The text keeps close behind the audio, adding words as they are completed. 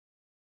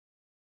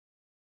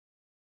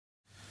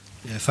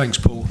Yeah, thanks,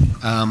 Paul.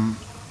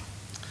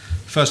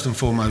 First and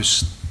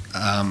foremost,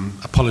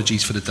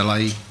 apologies for the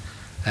delay,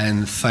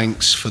 and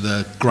thanks for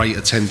the great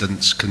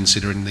attendance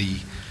considering the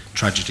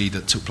tragedy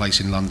that took place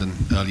in London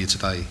earlier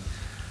today.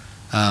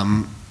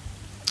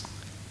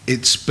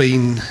 It's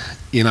been,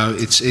 you know,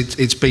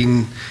 it's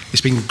been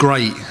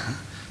great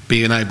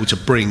being able to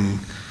bring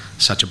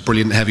such a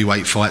brilliant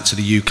heavyweight fight to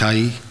the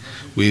UK,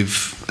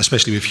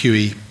 especially with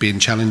Hughie being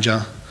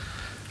challenger.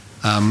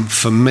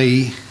 For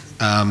me,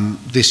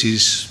 this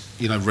is,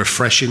 you know,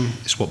 refreshing.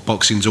 It's what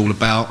boxing's all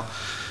about.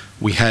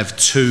 We have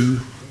two,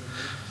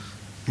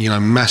 you know,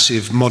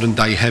 massive modern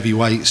day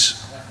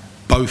heavyweights,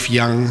 both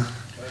young,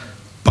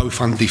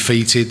 both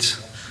undefeated,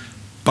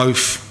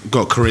 both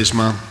got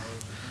charisma,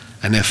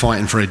 and they're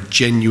fighting for a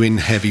genuine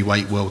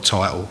heavyweight world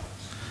title.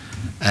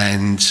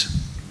 And,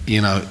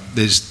 you know,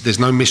 there's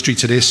no mystery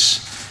to this.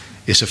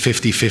 It's a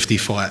 50-50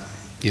 fight.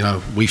 You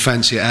know, we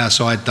fancy it our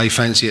side, they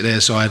fancy it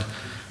their side,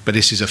 but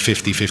this is a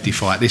 50-50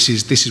 fight. This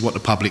is what the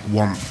public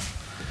want,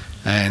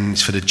 and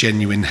it's for the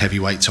genuine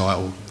heavyweight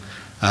title.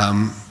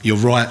 You're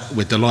right,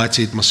 we're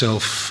delighted,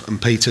 myself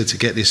and Peter, to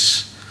get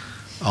this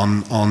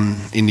on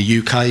in the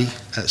UK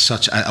at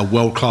such a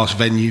world-class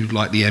venue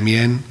like the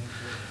MEN.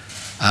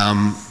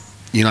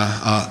 You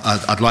know,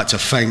 I'd like to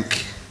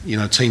thank, you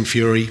know, Team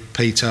Fury,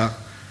 Peter,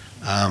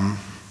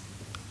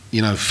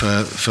 you know,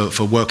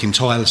 for working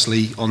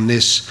tirelessly on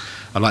this.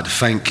 I'd like to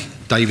thank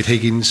David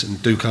Higgins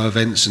and Duco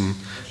Events and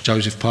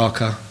Joseph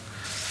Parker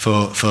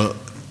for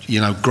you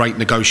know, great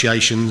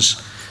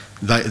negotiations.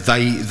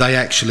 They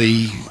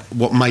actually,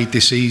 what made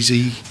this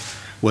easy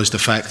was the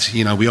fact,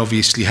 you know, we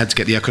obviously had to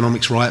get the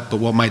economics right, but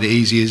what made it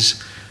easy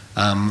is,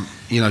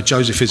 you know,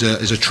 Joseph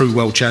is a true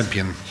world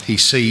champion. He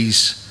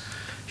sees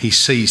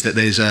that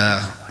there's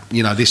a,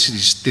 you know,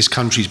 this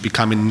country's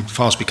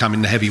fast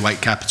becoming the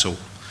heavyweight capital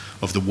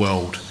of the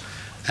world,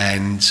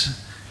 and,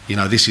 you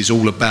know, this is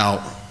all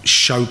about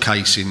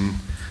showcasing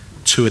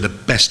two of the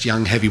best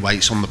young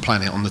heavyweights on the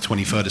planet on the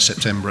 23rd of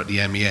September at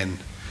the MEN.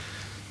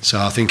 So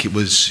I think it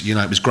was, you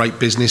know, it was great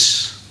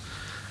business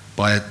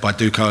by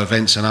Duco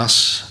Events and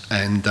us,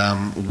 and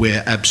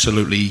we're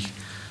absolutely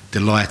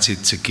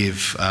delighted to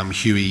give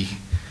Hughie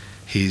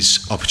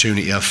his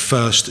opportunity, a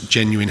first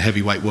genuine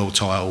heavyweight world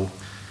title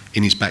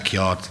in his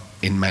backyard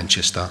in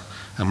Manchester,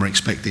 and we're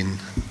expecting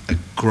a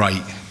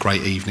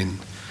great evening.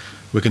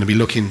 We're going to be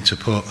looking to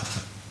put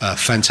a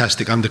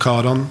fantastic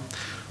undercard on.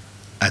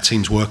 Our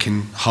team's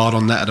working hard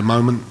on that at the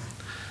moment.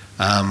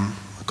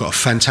 I've got a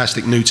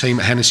fantastic new team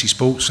at Hennessy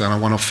Sports, and I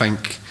want to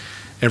thank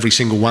every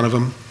single one of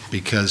them,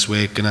 because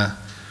we're going to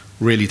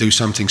really do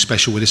something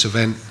special with this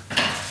event.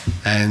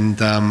 And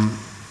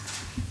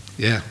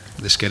yeah,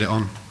 let's get it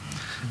on.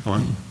 I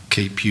won't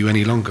keep you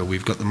any longer.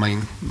 We've got the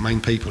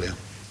main people here.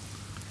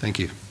 Thank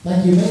you.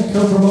 Thank you, Nick.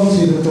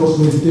 Co-promoted, of course,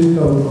 with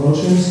Duco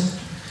Promotions,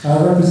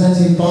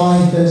 represented by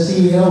the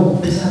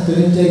CEO this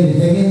afternoon, David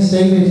Higgins.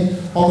 David,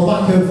 on the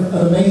back of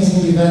an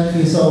amazing event for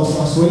yourselves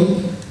last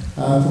week,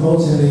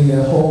 promoting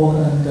the Horn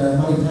and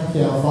Manny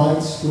Pacquiao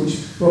fights,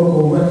 which broke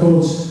all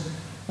records.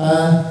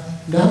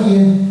 Now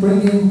you're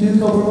bringing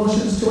Duco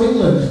Promotions to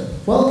England.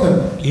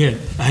 Welcome. Yeah,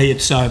 hey,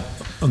 it's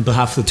on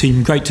behalf of the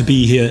team, great to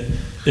be here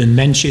in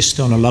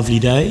Manchester on a lovely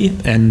day,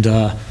 and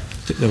I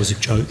think that was a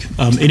joke.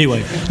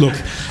 Anyway, look,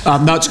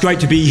 no, it's great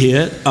to be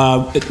here.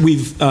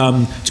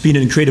 It's been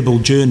an incredible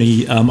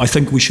journey. I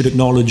think we should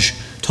acknowledge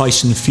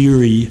Tyson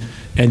Fury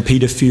and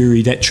Peter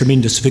Fury, that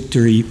tremendous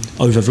victory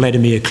over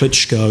Wladimir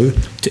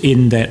Klitschko to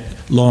end that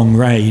long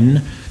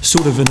reign,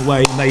 sort of in a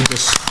way made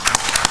this.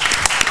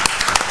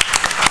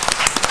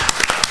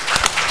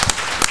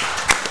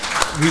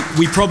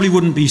 We probably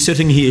wouldn't be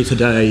sitting here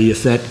today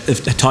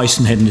if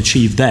Tyson hadn't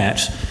achieved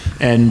that,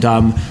 and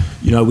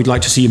you know, we'd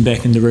like to see him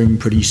back in the room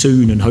pretty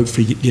soon, and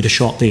hopefully get a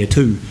shot there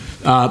too.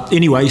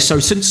 Anyway, so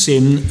since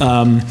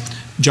then,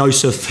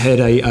 Joseph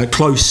had a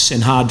close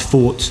and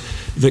hard-fought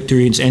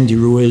victory against Andy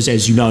Ruiz,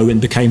 as you know,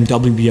 and became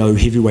WBO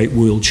Heavyweight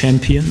World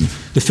Champion,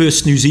 the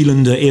first New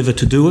Zealander ever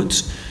to do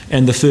it,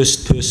 and the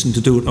first person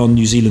to do it on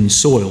New Zealand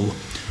soil.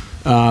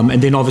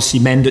 And then obviously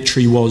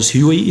mandatory was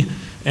Hughie,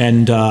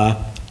 and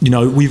you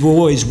know, we've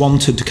always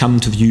wanted to come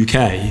to the UK,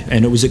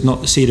 and it was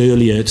said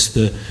earlier, it's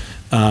the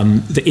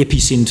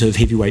epicentre of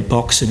heavyweight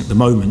boxing at the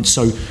moment.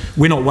 So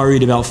we're not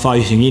worried about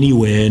fighting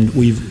anywhere, and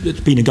it's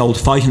been a goal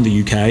to fight in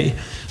the UK.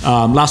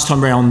 Last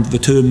time round, the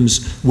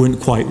terms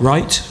weren't quite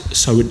right,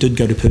 so it did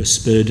go to purse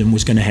bid and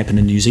was going to happen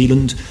in New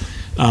Zealand.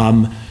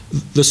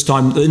 This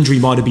time, the injury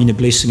might have been a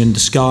blessing in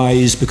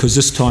disguise, because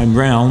this time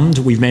round,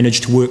 we've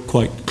managed to work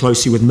quite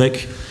closely with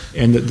Mick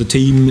and the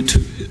team to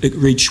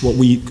reach what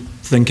we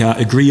think are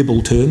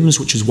agreeable terms,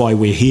 which is why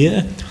we're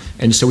here.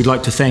 And so we'd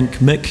like to thank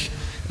Mick,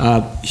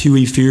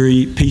 Hughie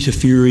Fury, Peter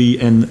Fury,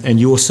 and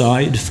your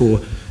side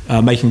for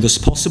making this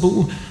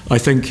possible. I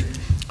think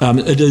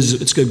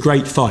it's a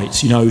great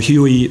fight. You know,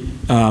 Hughie,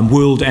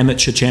 world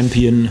amateur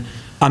champion,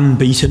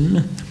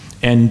 unbeaten,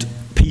 and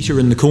Peter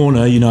in the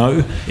corner. You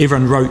know,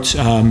 everyone wrote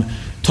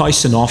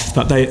Tyson off,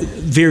 but they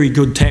very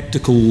good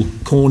tactical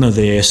corner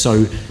there.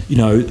 So, you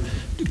know,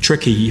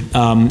 tricky.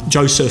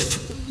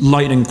 Joseph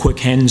lightning quick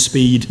hand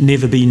speed,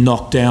 never been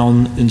knocked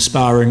down in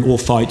sparring or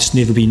fights,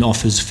 never been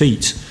off his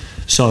feet.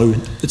 So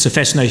it's a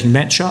fascinating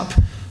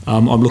matchup.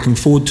 I'm looking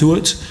forward to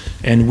it,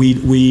 and we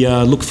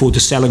look forward to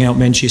selling out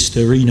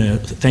Manchester Arena.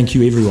 Thank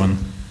you, everyone.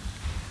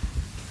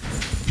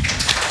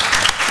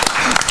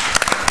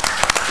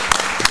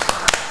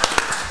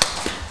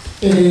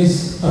 It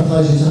is a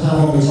pleasure to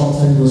have on the top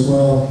table as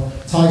well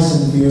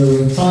Tyson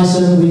Fury.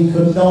 Tyson, we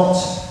could not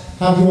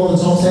have you on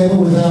the top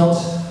table without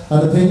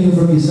an opinion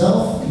from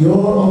yourself. You're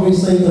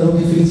obviously an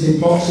undefeated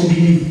boxer.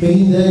 You've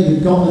been there,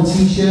 you've got the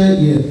t-shirt,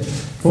 you're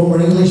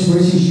former English,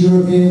 British,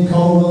 European,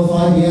 Commonwealth,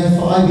 IBF,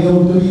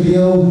 IBO,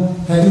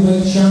 WBO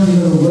heavyweight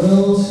champion of the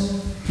world.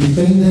 You've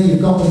been there,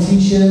 you've got the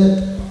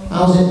t-shirt.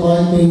 How's it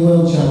like being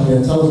world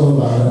champion? Tell us all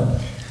about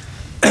it.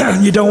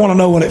 You don't want to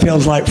know what it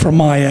feels like from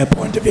my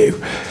point of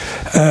view.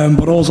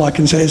 But all I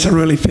can say is a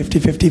really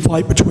 50-50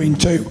 fight between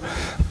two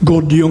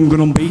good, young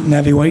and unbeaten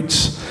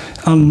heavyweights,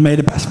 and may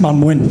the best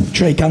man win.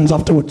 Shake hands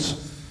afterwards.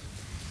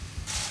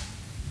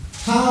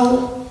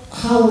 How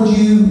would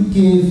you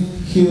give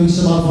Hughie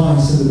some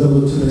advice in the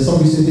build-up to this?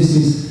 Obviously this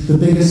is the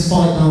biggest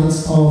fight night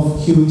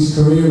of Hughie's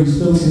career. He's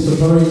built it up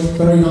very,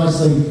 very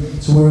nicely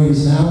to where he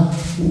is now.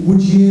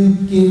 Would you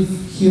give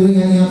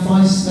Hughie any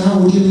advice now?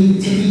 Would you leave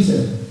it to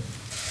Peter?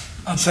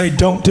 I'd say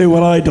don't do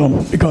what I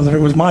done, because if it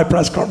was my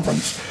press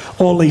conference,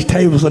 all these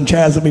tables and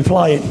chairs would be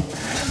flying.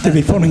 There'd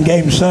be fun and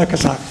games,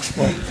 circus acts.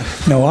 But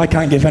no, I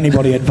can't give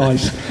anybody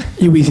advice.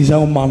 Hughie's his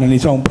own man and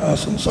his own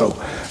person, so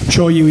I'm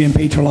sure Hughie and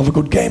Peter will have a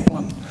good game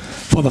plan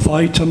for the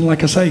fight. And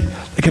like I say,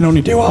 they can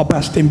only do our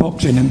best in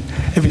boxing, and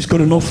if it's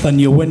good enough, then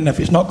you win. If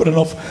it's not good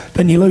enough,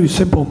 then you lose.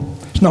 Simple.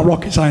 It's not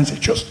rocket science, it's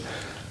just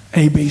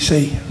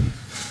ABC.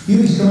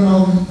 Hughie's going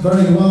on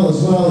very well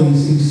as well.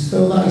 He's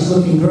still that. He's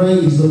looking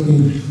great. He's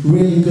looking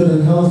really good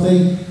and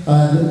healthy.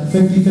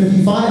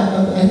 50-50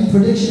 fight. Any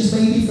predictions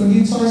maybe from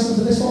you, Tyson,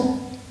 for this one?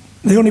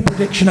 The only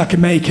prediction I can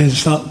make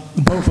is that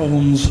both of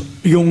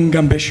them's young,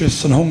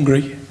 ambitious and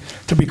hungry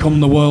to become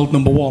the world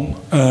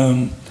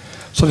 #1.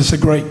 So it's a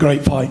great,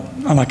 great fight.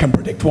 And I can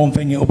predict one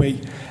thing, it'll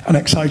be an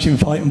exciting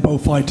fight, and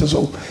both fighters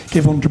will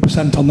give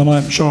 100% on the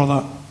night, I'm sure of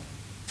that.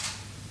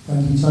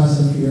 Thank you,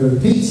 Tyson, for your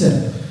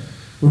Peter.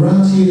 We're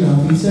round to you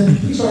now, Peter.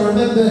 Peter, I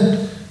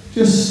remember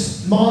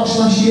just March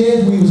last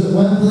year, we was at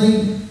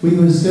Wembley. We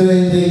was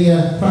doing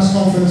the press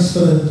conference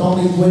for the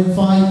Dominic Wynn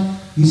fight.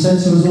 You said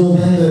to us all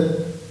then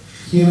that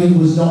Hughie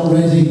was not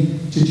ready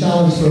to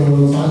challenge for a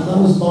world title.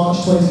 That was March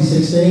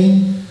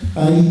 2016.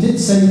 You did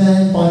say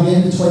then, by the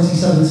end of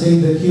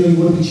 2017, that Hughie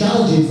would be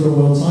challenging for a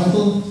world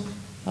title.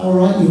 How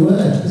right you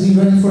were. Is he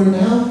ready for it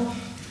now?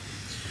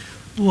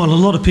 Well, a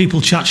lot of people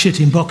chat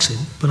shit in boxing,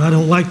 but I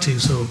don't like to,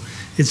 so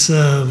it's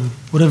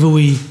whatever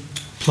we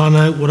plan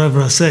out,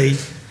 whatever I say,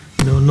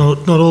 you know,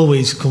 not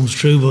always comes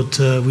true,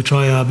 but we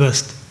try our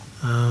best.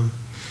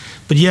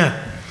 But yeah,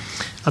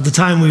 at the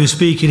time we were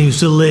speaking, he was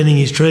still learning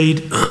his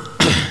trade.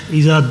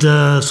 He's had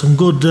some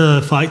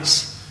good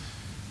fights.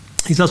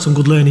 He's had some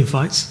good learning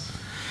fights,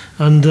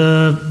 and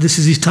this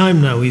is his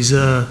time now. He's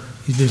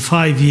been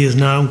 5 years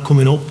now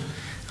coming up,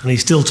 and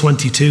he's still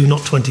 22,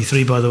 not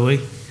 23, by the way.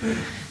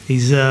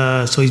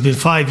 So he's been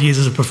 5 years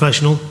as a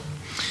professional,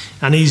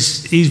 and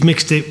he's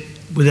mixed it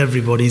with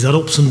everybody. He's had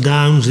ups and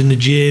downs in the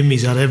gym.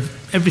 He's had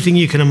everything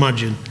you can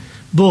imagine.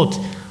 But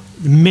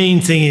the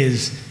main thing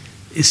is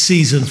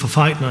season for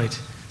fight night.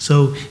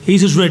 So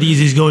he's as ready as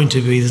he's going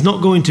to be. There's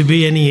not going to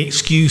be any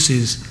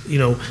excuses. You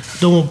know,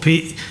 don't want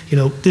you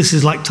know, this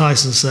is like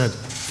Tyson said,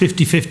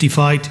 50-50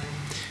 fight.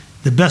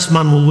 The best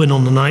man will win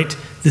on the night.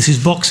 This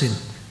is boxing.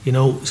 You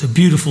know, it's a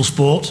beautiful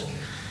sport,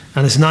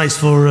 and it's nice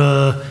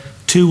for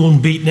two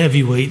unbeaten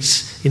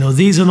heavyweights. You know,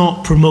 these are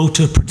not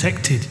promoter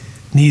protected,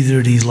 neither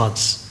are these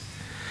lads.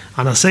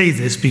 And I say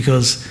this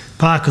because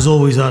Parker's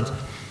always had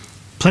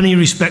plenty of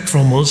respect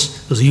from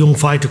us. There's a young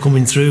fighter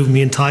coming through,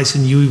 me and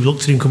Tyson, you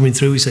looked at him coming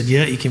through, he said,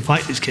 yeah, you can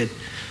fight this kid.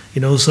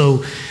 You know,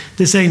 so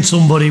this ain't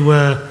somebody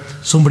where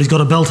somebody's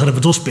got a belt out of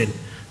a dustbin.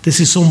 This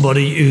is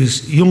somebody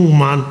who's a young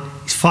man,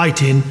 he's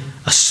fighting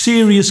a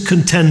serious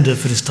contender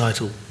for this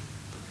title,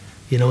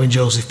 you know, in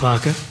Joseph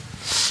Parker.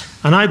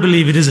 And I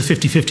believe it is a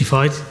 50-50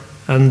 fight,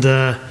 and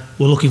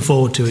we're looking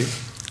forward to it.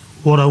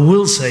 What I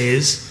will say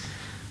is,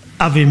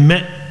 having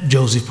met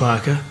Joseph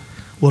Parker,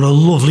 what a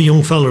lovely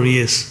young fella he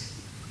is.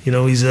 You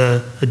know, he's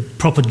a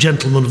proper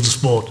gentleman of the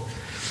sport.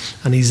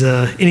 And he's,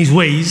 in his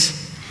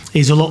ways,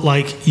 he's a lot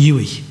like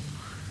Hughie,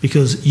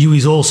 because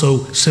Hughie's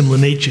also similar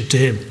nature to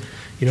him.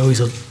 You know, he's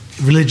a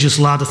religious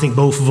lad. I think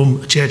both of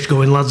them are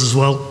church-going lads as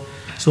well.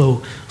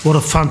 So what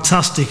a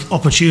fantastic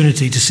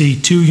opportunity to see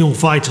two young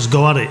fighters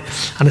go at it.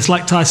 And it's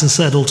like Tyson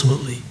said,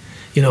 ultimately,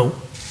 you know,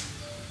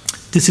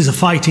 this is a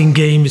fighting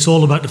game. It's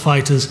all about the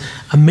fighters,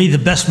 and may the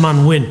best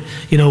man win.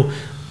 You know,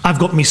 I've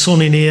got my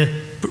son in here,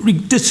 but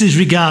this is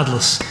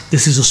regardless.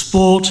 This is a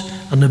sport,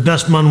 and the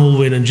best man will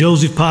win. And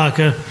Joseph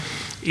Parker,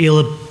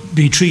 he'll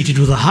be treated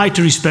with a height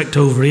of respect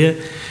over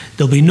here.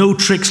 There'll be no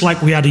tricks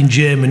like we had in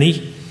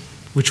Germany,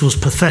 which was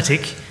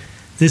pathetic.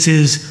 This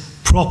is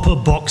proper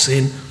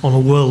boxing on a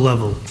world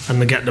level,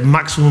 and they get the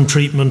maximum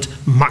treatment,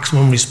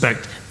 maximum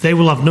respect. They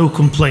will have no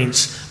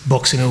complaints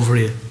boxing over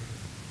here.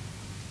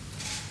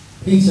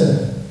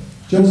 Peter,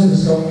 Joseph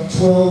has got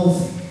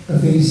 12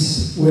 of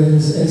these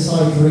wins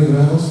inside 3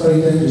 rounds,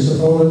 very dangerous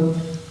opponent.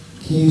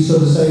 Can you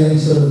sort of say any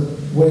sort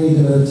of way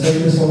you're going to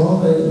take this one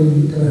on? Are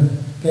you going to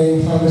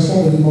game plan this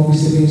one with him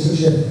obviously being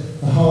such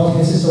a hard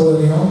hitter so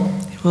early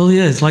on? Well,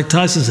 yeah, it's like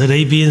Tyson said,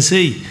 A, B and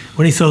C.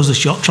 When he throws a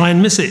shot, try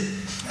and miss it.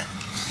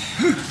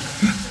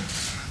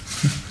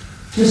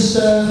 Just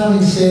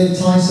having seen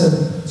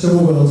Tyson to a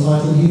world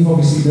title, you've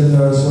obviously been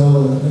there as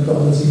well and got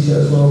on the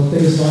t-shirt as well.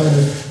 Biggest line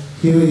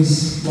of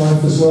Hughie's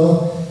life as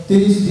well.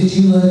 Did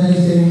you learn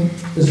anything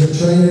as a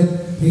trainer,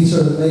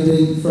 Peter,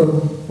 maybe from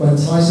when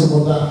Tyson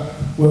won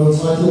that world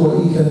title,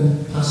 what you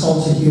can pass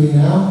on to Hughie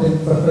now in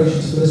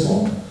preparation for this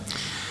one?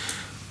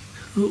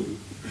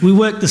 We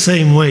work the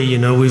same way, you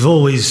know. We've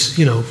always,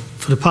 you know,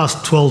 for the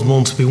past 12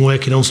 months been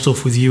working on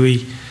stuff with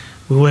Hughie.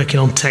 We're working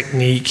on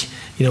technique.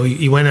 You know,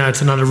 he went out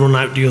and had a run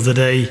out the other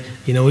day.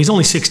 You know, he's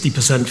only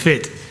 60%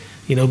 fit,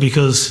 you know,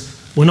 because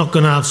we're not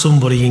going to have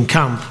somebody in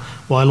camp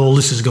while all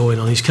this is going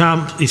on. His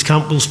camp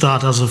will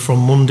start as of from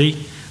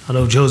Monday. I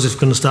know Joseph's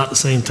going to start at the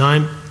same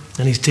time,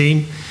 and his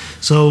team.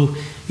 So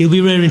he'll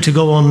be raring to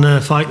go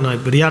on fight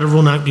night, but he had a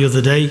run out the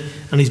other day,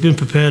 and he's been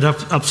prepared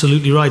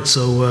absolutely right.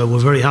 So we're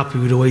very happy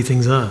with the way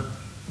things are.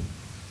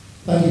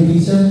 Thank you,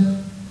 Peter.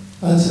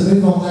 And to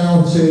move on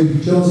now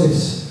to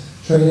Joseph's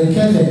trainer,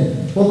 Kevin.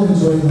 Welcome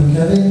to England,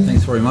 Kevin.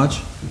 Thanks very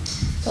much.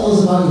 Tell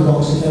us about your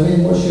boxer,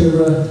 Kevin. What's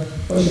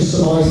your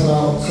surmise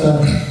about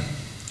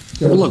Joseph?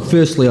 Well, look,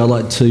 firstly, I'd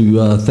like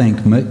to thank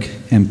Mick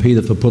and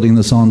Peter for putting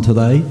this on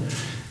today.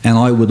 And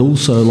I would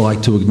also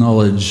like to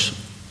acknowledge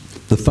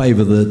the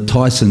favour that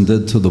Tyson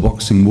did to the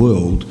boxing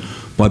world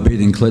by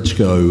beating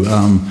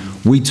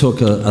Klitschko. We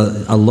took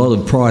a lot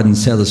of pride and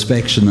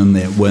satisfaction in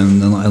that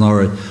win, and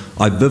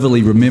I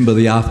vividly remember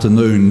the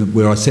afternoon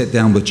where I sat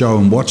down with Joe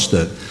and watched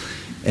it.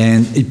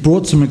 And it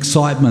brought some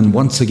excitement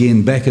once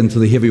again back into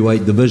the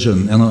heavyweight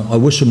division, and I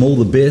wish him all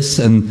the best,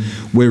 and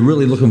we're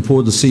really looking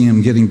forward to seeing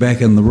him getting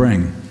back in the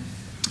ring.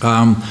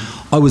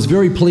 I was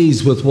very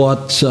pleased with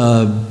what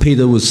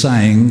Peter was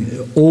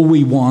saying. All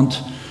we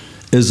want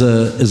is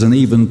an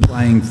even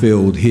playing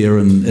field here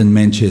in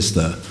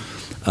Manchester.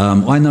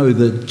 I know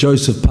that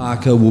Joseph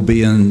Parker will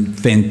be in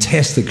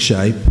fantastic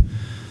shape.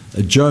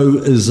 Joe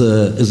is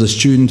a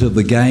student of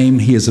the game.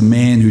 He is a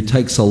man who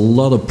takes a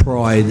lot of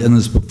pride in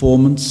his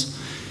performance.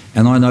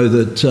 And I know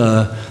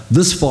that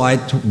this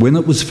fight, when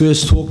it was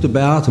first talked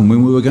about and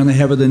when we were going to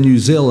have it in New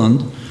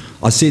Zealand,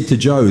 I said to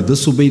Joe,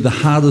 this will be the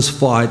hardest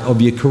fight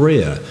of your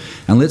career.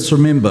 And let's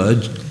remember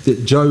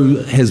that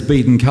Joe has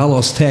beaten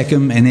Carlos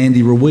Takam and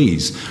Andy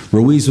Ruiz.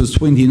 Ruiz was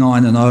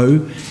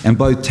 29-0, and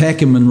both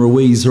Takam and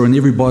Ruiz are in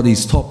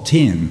everybody's top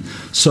 10.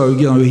 So,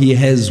 you know, he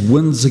has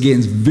wins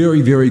against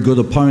very, very good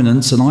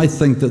opponents, and I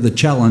think that the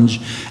challenge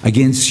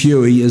against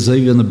Hughie is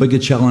even a bigger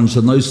challenge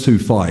than those two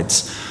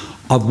fights.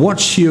 I've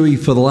watched Hughie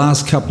for the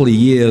last couple of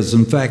years.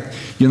 In fact,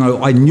 you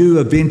know, I knew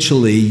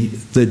eventually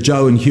that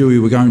Joe and Hughie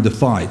were going to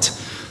fight.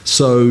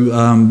 So,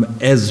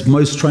 as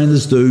most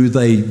trainers do,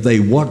 they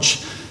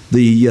watch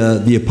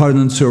the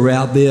opponents who are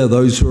out there,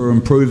 those who are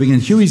improving,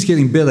 and Hughie's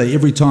getting better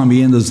every time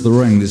he enters the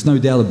ring. There's no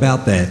doubt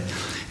about that.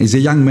 He's a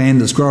young man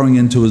that's growing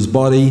into his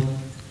body.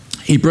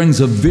 He brings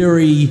a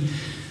very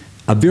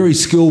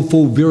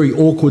skillful, very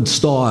awkward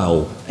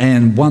style,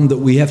 and one that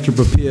we have to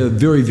prepare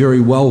very,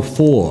 very well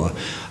for.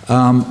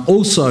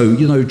 Also,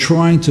 you know,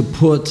 trying to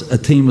put a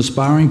team of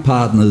sparring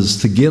partners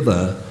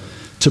together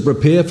to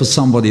prepare for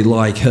somebody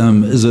like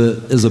him is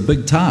a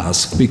big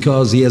task,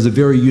 because he has a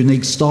very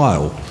unique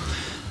style.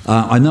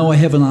 I know I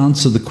haven't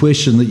answered the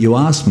question that you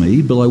asked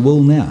me, but I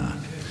will now.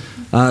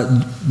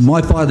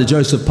 My fighter,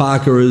 Joseph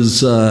Parker, is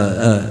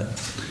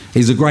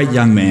he's a great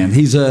young man.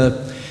 He's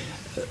a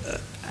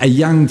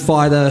young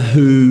fighter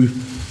who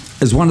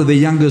is one of the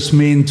youngest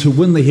men to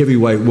win the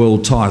heavyweight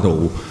world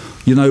title.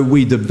 You know,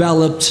 we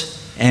developed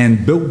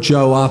and built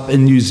Joe up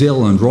in New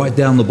Zealand, right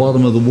down the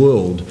bottom of the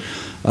world,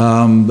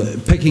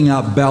 picking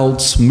up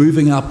belts,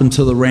 moving up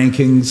into the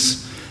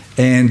rankings,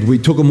 and we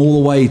took him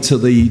all the way to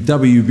the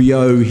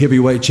WBO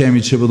Heavyweight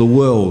Championship of the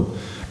world,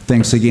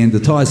 thanks again to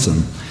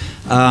Tyson.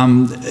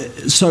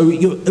 So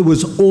it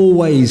was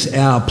always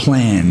our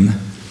plan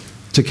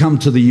to come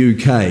to the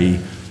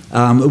UK.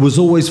 It was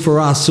always for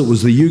us, it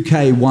was the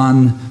UK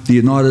 1, the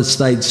United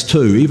States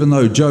 2. Even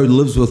though Joe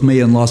lives with me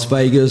in Las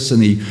Vegas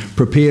and he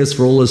prepares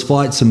for all his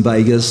fights in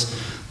Vegas,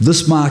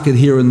 this market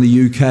here in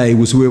the UK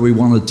was where we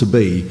wanted to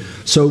be.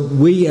 So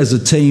we as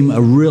a team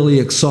are really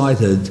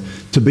excited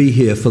to be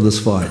here for this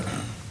fight.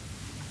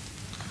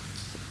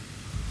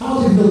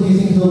 How difficult do you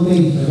think it will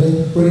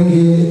be,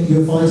 bringing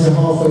your fighter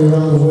halfway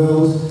around the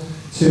world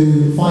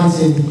to fight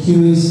in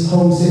Hughie's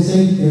home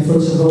city in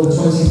front of over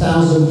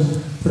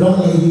 20,000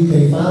 predominantly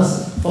UK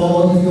fans? Far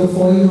more difficult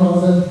for you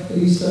rather than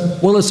Easter?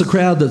 Well, it's a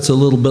crowd that's a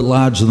little bit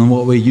larger than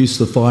what we're used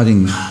to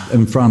fighting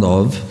in front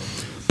of.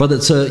 But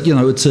it's a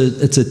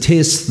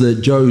test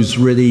that Joe's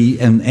ready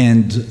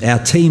and our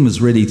team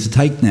is ready to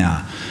take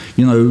now.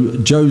 You know,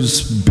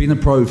 Joe's been a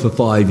pro for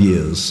 5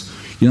 years.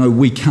 You know,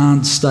 we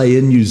can't stay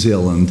in New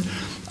Zealand.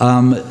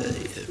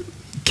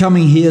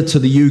 Coming here to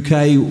the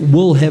UK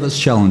will have its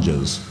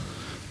challenges.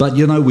 But,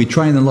 you know, we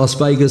train in Las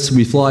Vegas,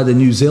 we fly to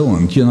New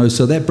Zealand, you know,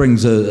 so that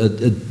brings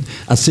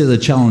a set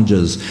of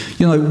challenges.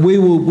 You know, we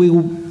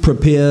will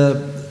prepare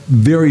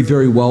very,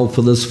 very well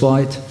for this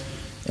fight.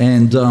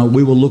 And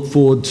we will look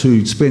forward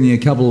to spending a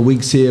couple of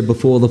weeks here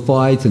before the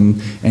fight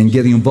and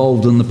getting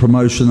involved in the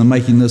promotion and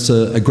making this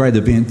a great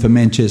event for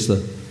Manchester.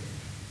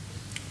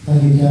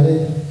 Thank you,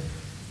 Kevin.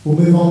 We'll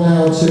move on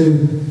now to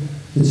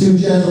the two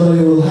gentlemen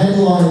who will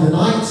headline the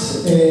night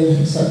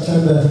in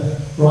September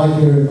right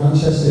here in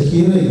Manchester.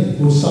 Hughie,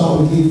 we'll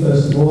start with you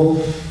first of all.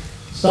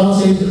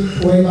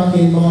 Started way back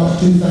in March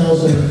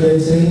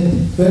 2013,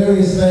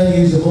 various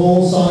venues of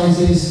all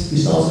sizes. You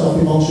started off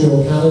in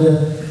Montreal,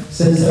 Canada.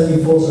 Since then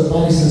you fought at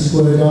Madison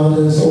Square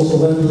Garden, there's also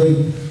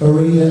Wembley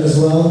Arena as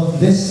well.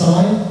 This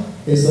time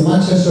it's the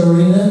Manchester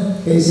Arena,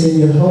 it's in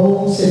your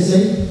home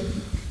city,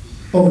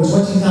 over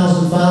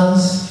 20,000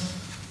 fans,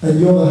 and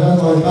you're the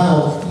headline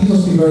bout. You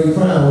must be very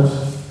proud.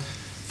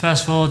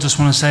 First of all, I just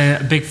want to say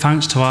a big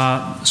thanks to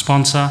our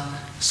sponsor,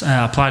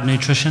 Applied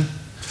Nutrition.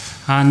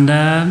 And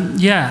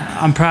yeah,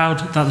 I'm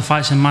proud that the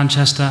fight's in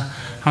Manchester,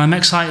 and I'm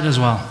excited as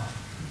well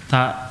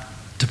that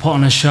to put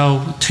on a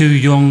show, two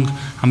young,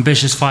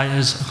 ambitious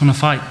fighters are going to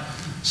fight.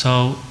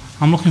 So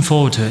I'm looking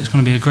forward to it. It's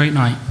going to be a great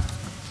night.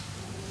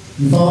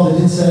 Your father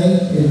did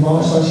say in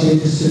March last year,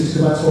 just to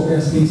go back to what we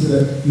asked Peter,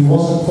 that you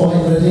wasn't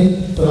quite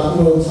ready for that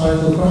world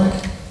title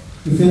crack.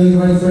 You feel you're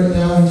ready for it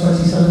now in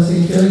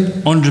 2017, Gary?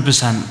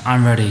 100%,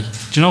 I'm ready.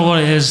 Do you know what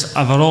it is?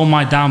 I've had all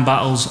my down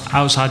battles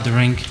outside the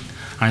ring,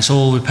 and it's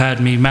all prepared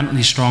me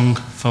mentally strong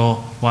for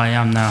where I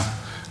am now.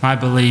 And I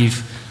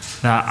believe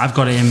that I've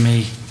got it in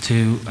me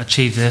to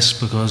achieve this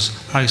because,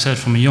 like I said,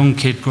 from a young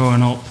kid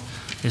growing up,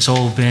 it's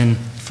all been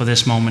for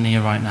this moment here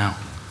right now.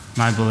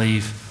 And I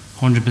believe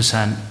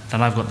 100%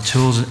 that I've got the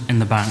tools in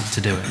the bank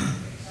to do it.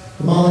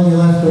 The man on your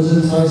left,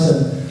 President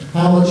Tyson,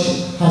 how much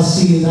has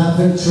seeing that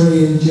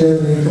victory in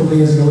Germany a couple of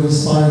years ago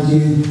inspired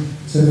you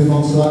to move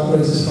on to that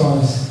greatest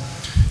prize?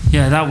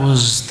 Yeah, that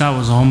was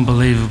an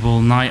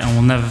unbelievable night, and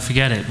we'll never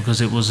forget it because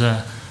it was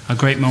a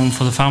great moment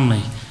for the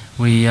family.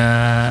 We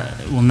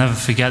will never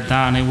forget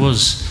that, and it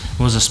was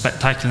a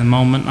spectacular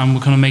moment, and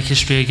we're going to make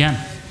history again.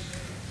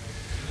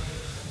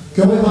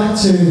 Going back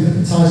to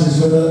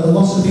Tyson's win, a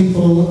lot of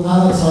people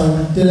at that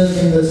time didn't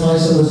think that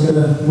Tyson was going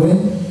to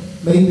win.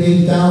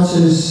 Maybe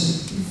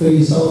doubters for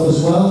yourself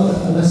as well,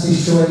 a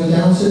message to any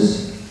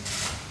doubters?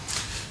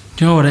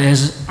 Do you know what it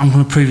is? I'm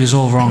going to prove you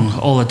all wrong.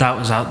 All the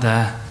doubters out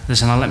there,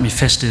 listen, I'll let my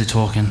fist do the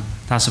talking.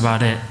 That's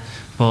about it.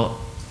 But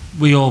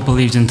we all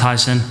believed in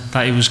Tyson,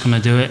 that he was going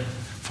to do it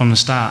from the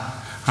start.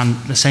 And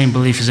the same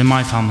belief is in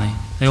my family.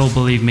 They all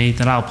believe me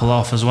that I'll pull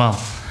off as well.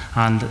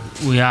 And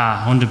we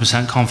are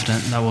 100%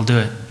 confident that we'll do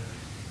it.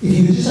 If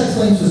you could just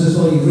explain to us as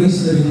well, you've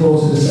recently been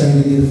quoted as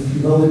saying that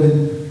you've only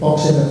been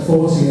boxing at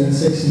 40 and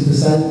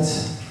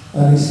 60%.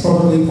 And it's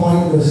probably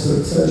pointless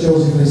that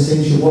Joseph and his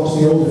team should watch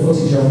the older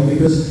footage of you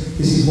because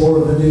this is more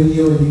of a new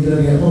you and you're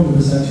going to be at 100%.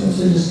 Do you want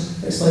to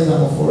just explain that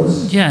one for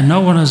us? Yeah, no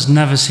one has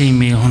never seen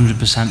me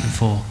 100%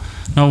 before.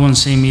 No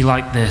one's seen me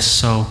like this.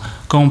 So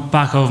going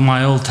back over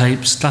my old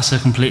tapes, that's a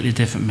completely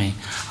different me.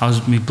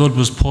 My blood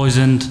was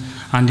poisoned,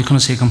 and you're going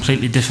to see a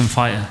completely different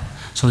fighter.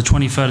 So the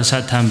 23rd of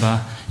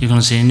September, you're going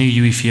to see a new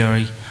Hughie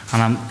Fury,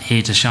 and I'm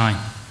here to shine.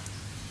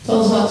 Tell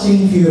us about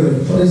Team Fury.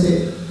 What is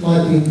it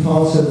like being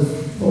part of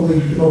probably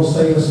the most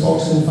famous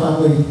boxing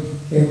family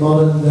in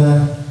modern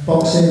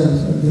boxing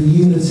and the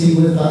unity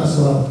with that as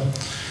well?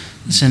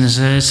 Listen,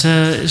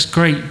 it's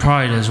great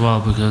pride as well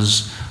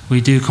because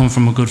we do come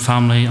from a good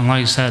family, and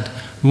like I said,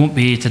 we won't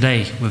be here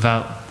today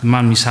without the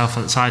man myself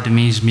outside of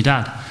me, is my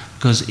dad,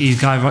 because he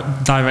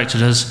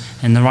directed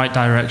us in the right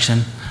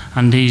direction,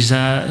 and he's,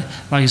 like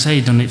I say,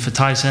 he's done it for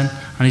Tyson,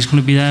 and he's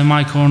going to be there in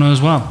my corner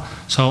as well.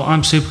 So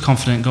I'm super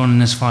confident going in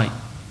this fight.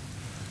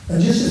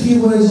 And just a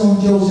few words on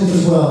Joseph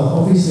as well.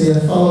 Obviously a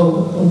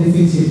fellow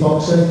undefeated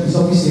boxer. He's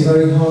obviously a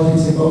very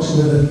hard-hitting boxer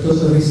with a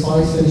dozen of his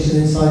fights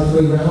finishing inside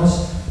 3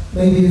 rounds.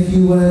 Maybe a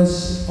few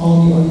words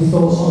on your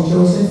thoughts on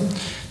Joseph?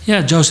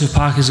 Yeah, Joseph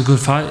Parker is a good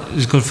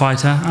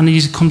fighter, and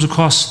he comes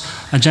across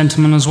a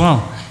gentleman as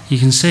well. You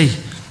can see.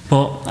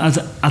 But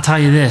I'll tell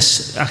you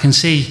this, I can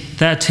see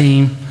their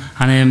team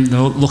and him, they're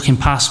looking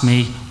past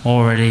me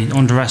already,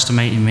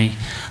 underestimating me.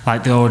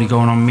 Like they're already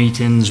going on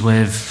meetings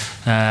with,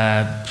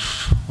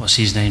 what's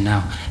his name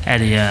now?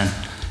 Eddie Earn.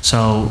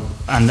 So,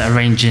 and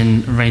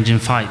arranging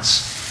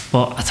fights.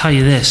 But I tell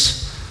you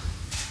this,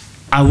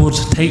 I would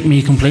take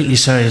me completely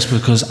serious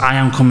because I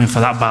am coming for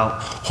that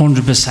belt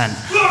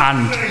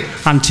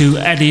 100%. And to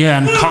Eddie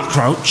Earn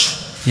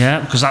Cockroach, yeah,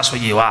 because that's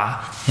what you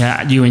are,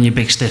 yeah, you and your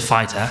big stiff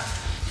fighter,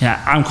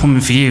 yeah, I'm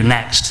coming for you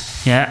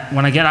next, yeah.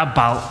 When I get that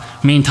belt,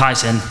 me and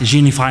Tyson is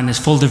unifying this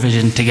full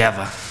division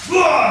together.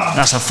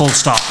 That's a full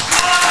stop.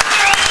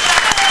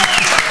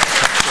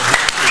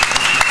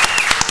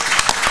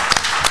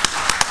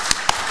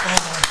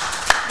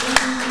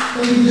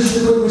 Maybe just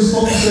a quick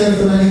response there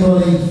from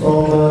anybody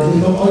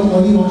from,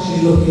 are you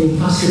actually looking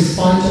past this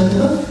fight,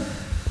 gentlemen?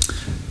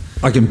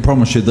 I can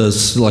promise you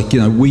this, like,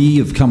 you know, we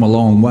have come a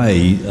long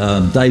way.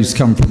 Dave's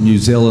come from New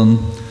Zealand,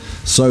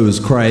 so has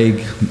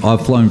Craig.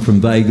 I've flown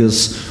from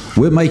Vegas.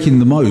 We're making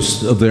the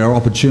most of our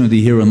opportunity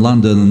here in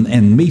London,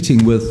 and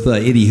meeting with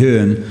Eddie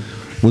Hearn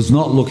was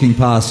not looking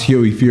past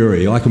Hughie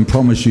Fury. I can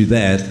promise you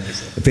that.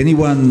 If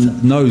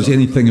anyone knows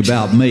anything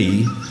about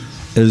me,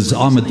 is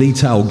I'm a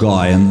detail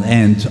guy,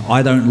 and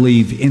I don't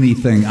leave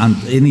anything,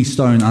 any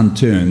stone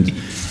unturned.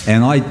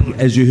 And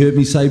as you heard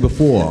me say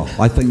before,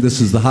 I think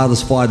this is the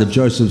hardest fight of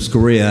Joseph's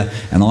career,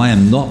 and I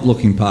am not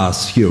looking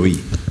past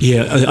Hughie.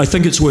 Yeah, I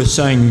think it's worth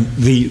saying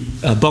the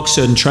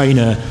boxer and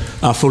trainer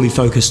are fully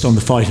focused on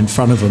the fight in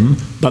front of them,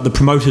 but the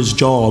promoter's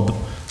job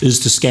is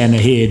to scan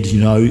ahead, you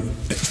know,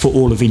 for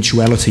all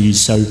eventualities.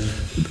 So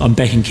I'm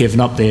backing Kevin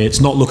up there. It's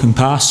not looking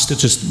past,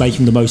 it's just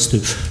making the most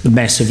of the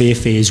massive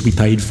airfares we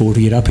paid for to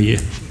get up here.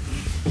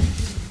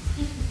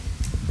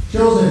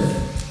 Joseph,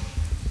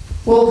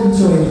 welcome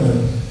to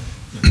England.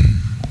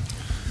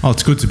 Oh,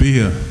 it's good to be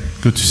here.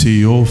 Good to see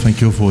you all.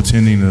 Thank you all for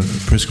attending the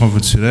press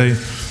conference today.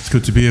 It's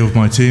good to be here with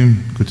my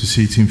team. Good to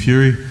see Team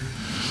Fury.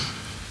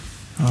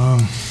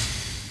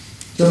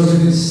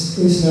 Joseph,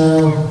 it's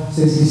now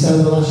since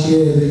December last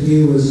year that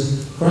you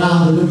was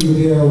crowned the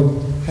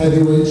WBO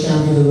Heavyweight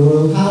Champion of the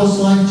world. How's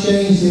life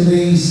changed in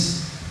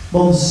these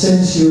months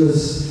since you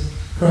was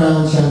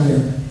crowned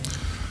champion?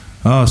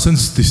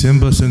 Since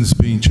December, since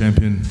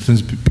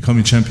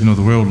becoming champion of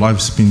the world,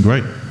 life's been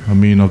great. I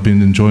mean, I've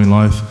been enjoying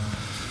life.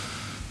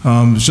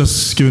 It's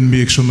just given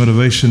me extra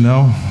motivation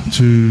now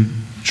to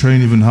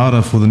train even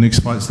harder for the next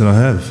fights that I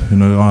have. You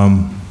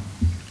know,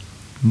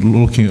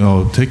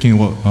 taking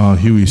what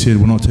Hughie said,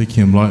 we're not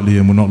taking him lightly,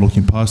 and we're not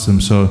looking past him.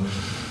 So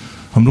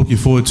I'm looking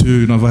forward to,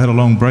 you know, I've had a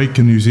long break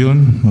in New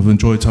Zealand. I've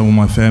enjoyed time with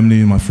my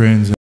family and my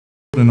friends,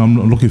 and I'm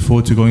looking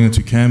forward to going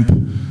into camp,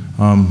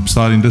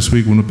 starting this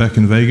week when we're back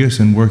in Vegas,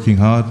 and working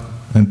hard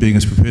and being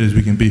as prepared as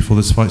we can be for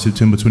this fight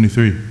September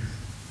 23.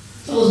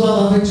 Tell us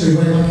about that victory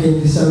way back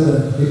in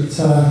December. It,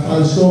 by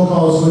the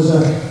scorecards, was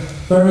a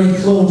very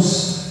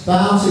close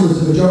bout. It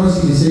was a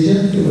majority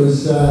decision. It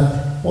was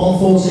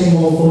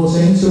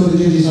 114-114. Two of the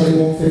judges had it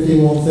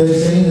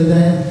 115-113, and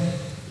then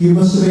you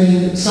must have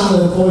been sat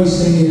there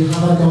poised thinking,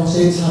 have I got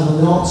it, have I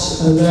not?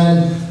 And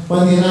then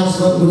when the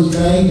announcement was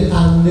made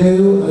and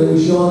knew it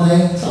was your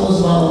name, tell us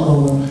about that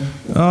moment.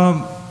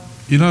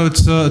 You know,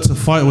 it's a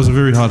fight. It was a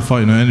very hard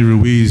fight. You know, Andy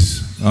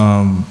Ruiz,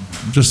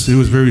 he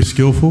was very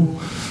skillful.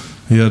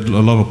 He had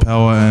a lot of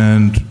power,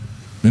 and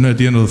you know, at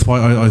the end of the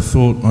fight, I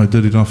thought I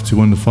did enough to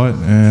win the fight.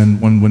 And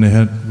when they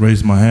had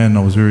raised my hand,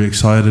 I was very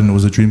excited, and it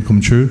was a dream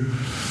come true.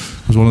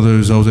 It was one of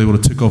those, I was able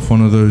to tick off one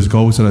of those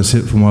goals that I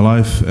set for my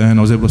life, and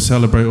I was able to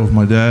celebrate with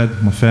my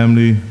dad, my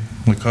family,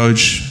 my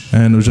coach,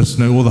 and it was just,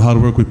 you know, all the hard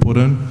work we put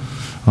in,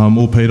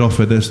 all paid off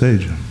at that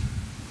stage.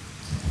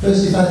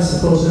 First defence,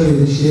 of course, earlier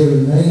this year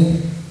in May.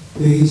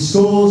 The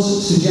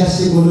scores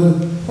suggest it would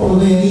have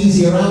probably been an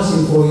easier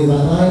outing for you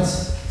that night.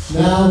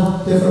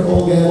 Now, different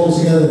ball game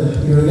altogether.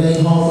 You're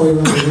again halfway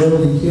around the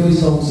world in Hughie's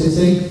home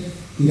city.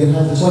 You can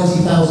have the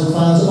 20,000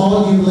 fans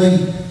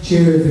arguably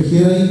cheering for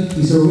Hughie.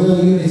 He's a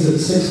real unit at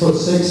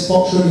 6'6",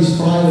 boxer in his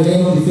prime,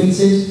 again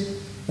undefeated.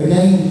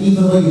 Again,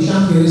 even though you're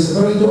champion, it's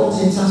a very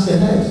daunting task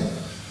ahead.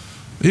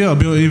 Yeah,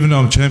 even though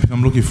I'm champion,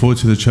 I'm looking forward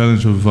to the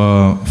challenge of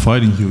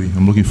fighting Hughie.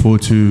 I'm looking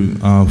forward to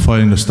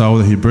fighting the style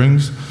that he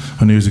brings.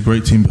 I know he has a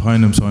great team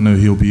behind him, so I know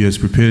he'll be as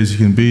prepared as he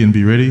can be and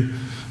be ready.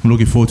 I'm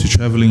looking forward to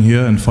travelling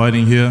here and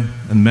fighting here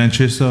in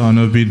Manchester. I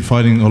know I've been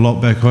fighting a lot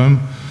back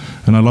home,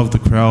 and I love the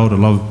crowd. I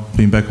love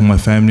being back with my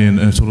family and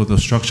sort of the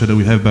structure that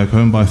we have back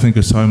home, but I think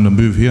it's time to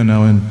move here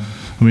now. And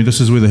I mean, this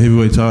is where the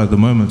heavyweights are at the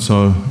moment,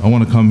 so I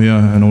want to come here,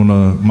 and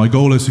my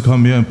goal is to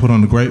come here and put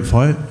on a great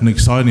fight, an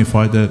exciting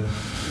fight that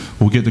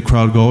will get the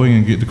crowd going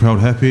and get the crowd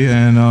happy,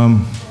 and I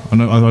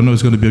know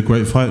it's going to be a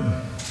great fight.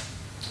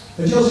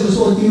 Joseph, as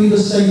well, Hughie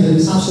was saying that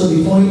it's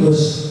absolutely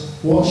pointless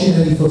watching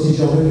any footage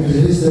of him because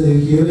it is the new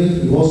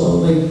Hughie. He was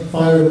only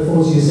firing at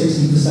 40 or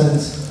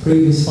 60%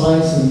 previous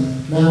fights,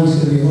 and now he's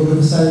going to be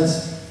 100%.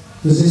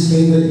 Does this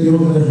mean that you're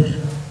going to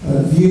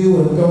view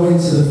and go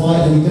into the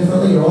fight any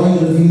differently, or are you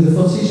going to view the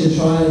footage and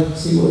try and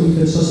see what you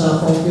can suss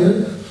out from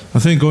Hughie? I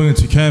think going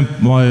into camp,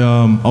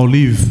 I'll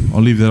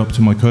leave that up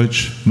to my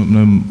coach.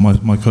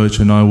 My coach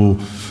and I will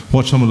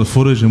watch some of the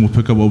footage, and we'll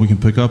pick up what we can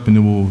pick up, and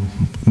then we'll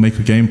make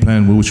a game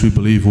plan which we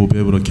believe will be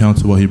able to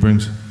counter what he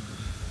brings.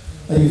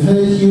 And you've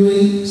heard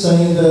Hughie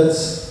saying that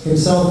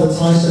himself and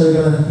Tyson are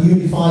going to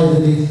unify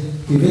the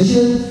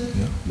division.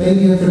 Yeah.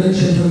 Maybe a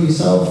prediction from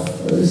yourself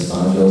at this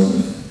time,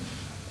 Joseph?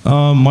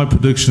 My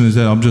prediction is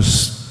that I'm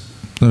just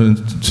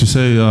to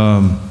say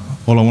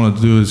all I want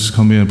to do is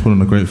come here and put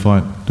on a great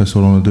fight. That's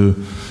what I want to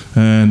do.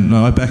 And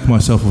I back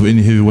myself with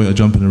any heavyweight I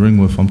jump in the ring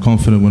with. I'm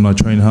confident when I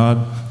train hard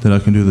that I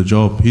can do the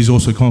job. He's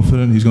also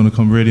confident. He's going to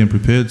come ready and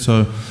prepared.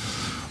 So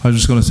I'm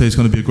just going to say it's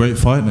going to be a great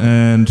fight,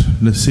 and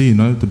let's see. You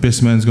know, the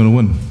best man's going to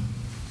win.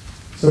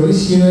 So it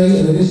is Hughie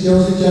and it is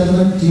Joseph,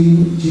 gentlemen. Do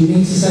you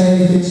need to say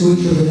anything to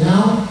each other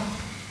now?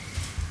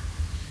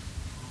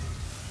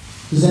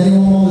 Does Does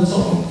anyone want to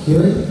talk?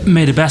 Hughie?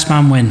 May the best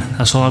man win.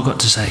 That's all I've got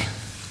to say.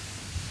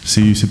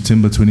 See you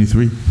September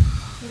 23.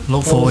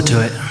 Look forward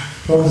to it.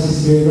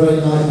 Promises to be a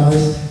great night,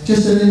 guys.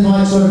 Just an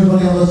invite to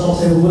everybody on the top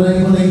table. Would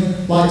anybody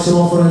like to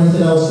offer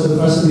anything else to the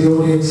rest of the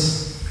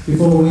audience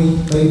before we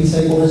maybe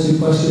take 1 or 2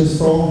 questions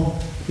from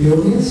the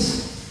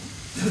audience?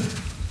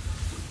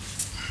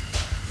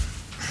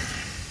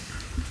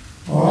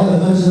 All right, then,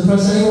 members of the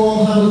press,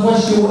 anyone have a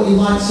question what you'd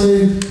like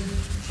to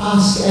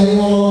ask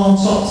anyone on our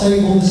top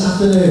table this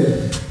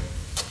afternoon?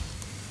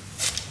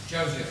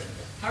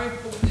 Joseph, how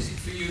important is it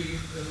for you?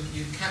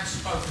 You have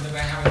spoken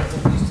about how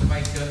important it is to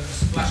make a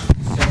splash of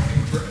yourself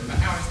in Britain, but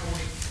how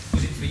important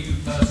was it for you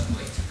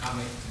personally to come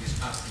into this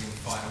custody and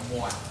fight, and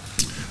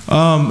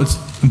why?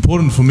 It's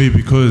important for me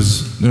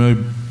because, you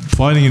know,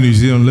 fighting in New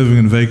Zealand, living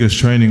in Vegas,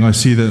 training, I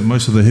see that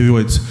most of the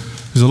heavyweights,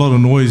 there's a lot of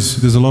noise,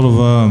 there's a lot of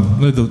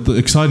the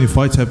exciting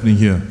fights happening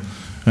here.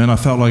 And I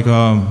felt like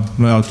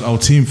our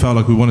team felt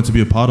like we wanted to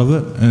be a part of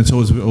it, and so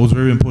it was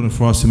very important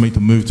for us to make the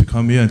move to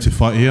come here and to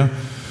fight here,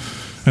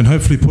 and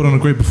hopefully put on a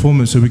great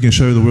performance so we can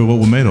show the world what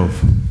we're made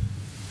of.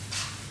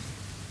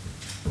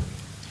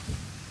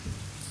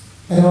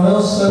 Anyone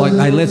else?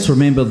 Hey, let's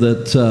remember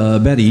that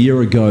about a year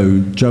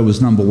ago, Joe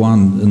was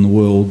 #1 in the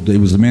world. He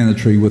was a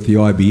mandatory with the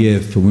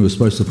IBF, and we were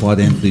supposed to fight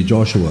Anthony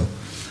Joshua.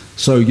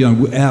 So, you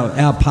know,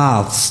 our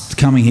paths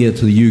coming here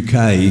to the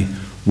UK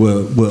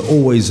were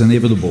always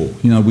inevitable.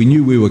 You know, we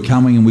knew we were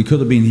coming, and we could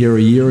have been here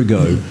a year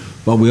ago,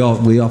 but we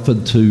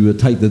offered to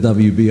take the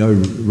WBO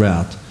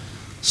route.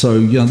 So,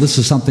 you know, this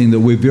is something that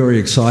we're very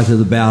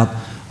excited about.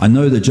 I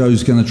know that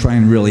Joe's going to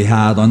train really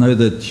hard. I know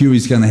that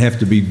Hughie's going to have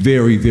to be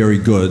very, very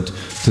good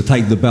to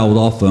take the belt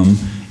off him.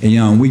 And, you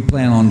know, and we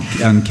plan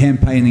on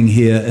campaigning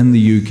here in the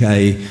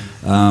UK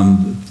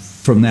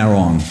from now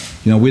on.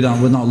 You know,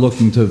 we're not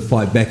looking to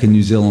fight back in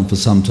New Zealand for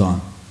some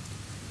time.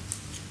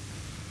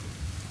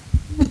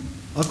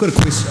 I've got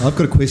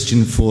a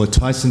question for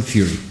Tyson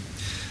Fury.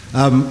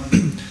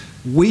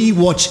 We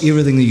watch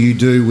everything that you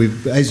do.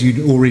 As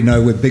you already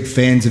know, we're big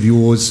fans of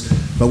yours,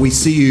 but we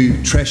see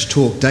you trash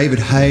talk David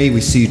Haye,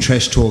 we see you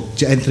trash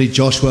talk Anthony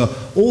Joshua,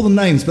 all the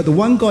names, but the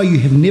one guy you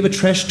have never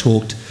trash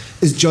talked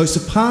is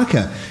Joseph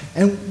Parker.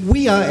 And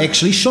we are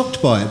actually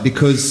shocked by it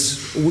because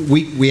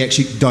we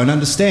actually don't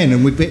understand,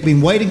 and we've been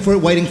waiting for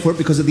it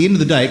because at the end of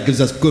the day it gives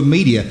us good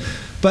media.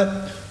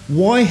 But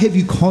why have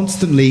you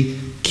constantly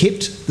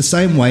kept the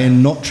same way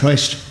and not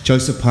trashed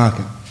Joseph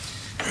Parker?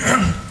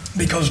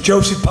 Because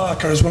Joseph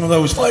Parker is one of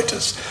those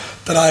fighters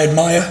that I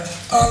admire.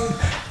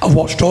 I've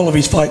watched all of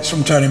his fights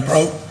from turning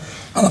pro,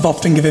 and I've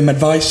often given him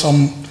advice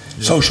on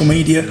social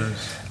media,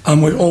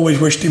 and we've always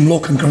wished him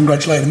luck and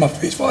congratulated him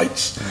after his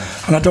fights.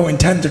 And I don't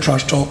intend to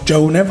trash talk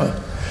Joe, never.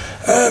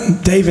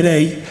 David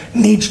A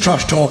needs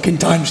trash talking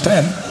times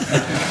 10.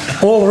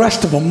 All the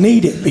rest of them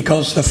need it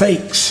because they're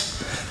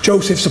fakes.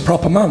 Joseph's a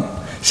proper man,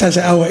 says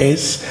it how it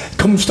is,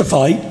 comes to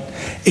fight.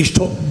 He's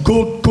took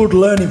good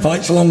learning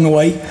fights along the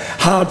way,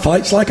 hard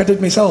fights like I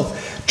did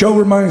myself. Joe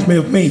reminds me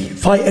of me,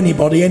 fight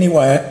anybody,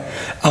 anywhere,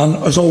 and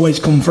has always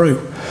come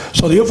through.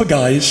 So the other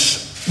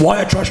guys,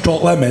 why I trash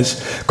talk them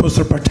is because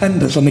they're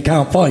pretenders and they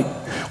can't fight,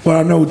 where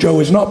I know Joe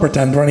is not a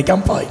pretender and he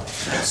can fight.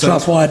 So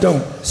that's why I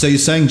don't. So you're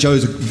saying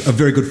Joe's a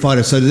very good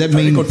fighter, so does that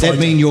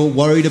mean you're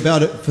worried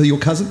about it for your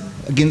cousin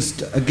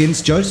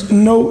against Joseph?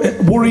 No,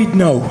 worried,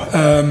 no.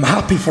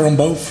 Happy for them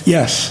both,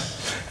 yes.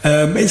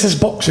 It's as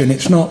boxing,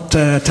 it's not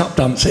tap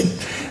dancing.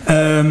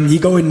 You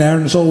go in there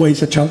and there's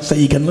always a chance that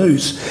you can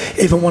lose.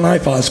 Even when I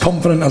fight, as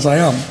confident as I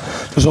am,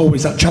 there's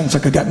always that chance I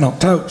could get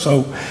knocked out.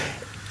 So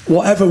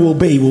whatever will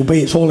be,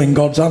 it's all in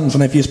God's hands.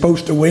 And if you're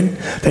supposed to win,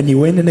 then you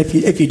win. And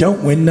if you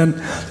don't win, then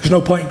there's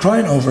no point in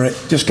crying over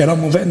it. Just get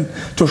on with it and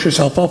dust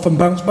yourself off and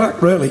bounce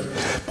back, really.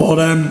 But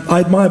I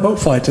admire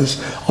both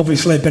fighters.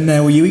 Obviously, I've been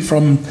there with Hughie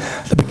from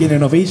the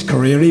beginning of his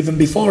career, even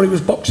before he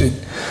was boxing.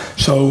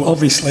 So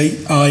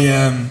obviously,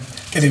 I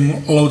give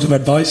him loads of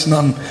advice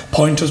and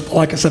pointers, but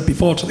like I said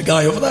before to the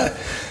guy over there,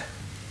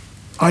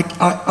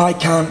 I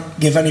can't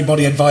give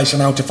anybody advice on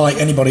how to fight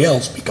anybody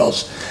else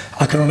because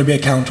I can only be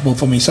accountable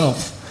for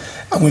myself.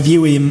 And with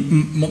Hughie,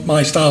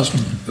 my style's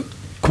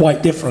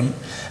quite different,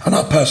 and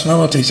our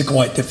personalities are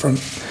quite different.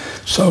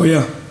 So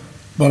yeah,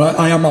 but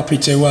I am happy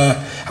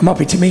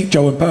to meet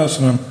Joe in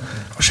person, and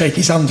I'll shake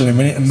his hand in a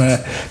minute and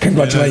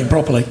congratulate him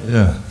properly.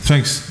 Yeah,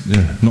 thanks.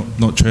 Yeah,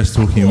 not trash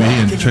talking me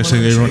and trash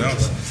talking everyone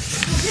else.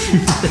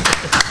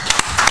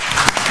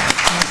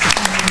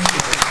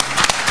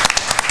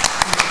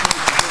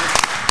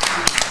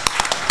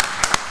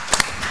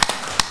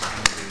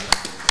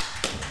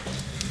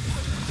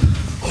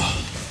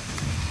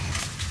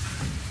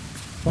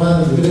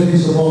 Well, we're going to do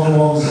some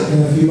one-on-ones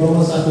in a few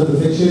moments after the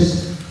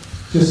pictures.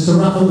 Just to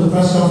wrap up the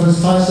press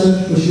conference,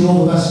 Tyson, wish you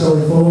all the best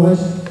going forward.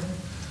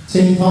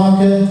 Team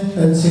Parker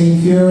and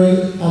Team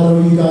Fury, I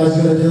know you guys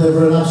are going to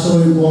deliver an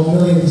absolute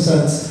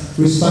 1,000,000%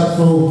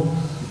 respectful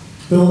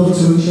build-up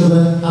to each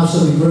other,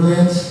 absolutely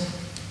brilliant.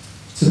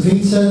 To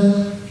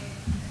Peter,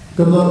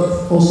 good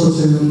luck, also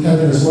to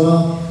Kevin as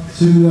well.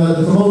 To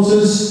the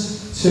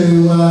promoters,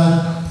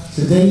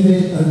 to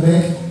David and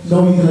Mick,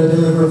 know you're going to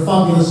deliver a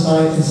fabulous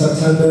night in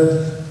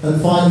September.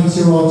 And finally,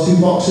 to our two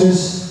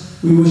boxers,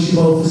 we wish you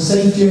both a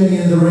safe journey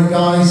in the ring,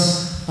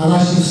 guys. And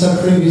as you've said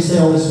previously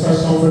on this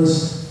press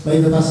conference, may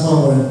the best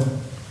man win.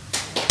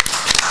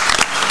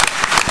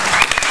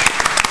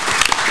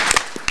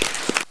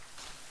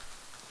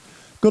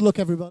 Good luck,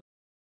 everybody.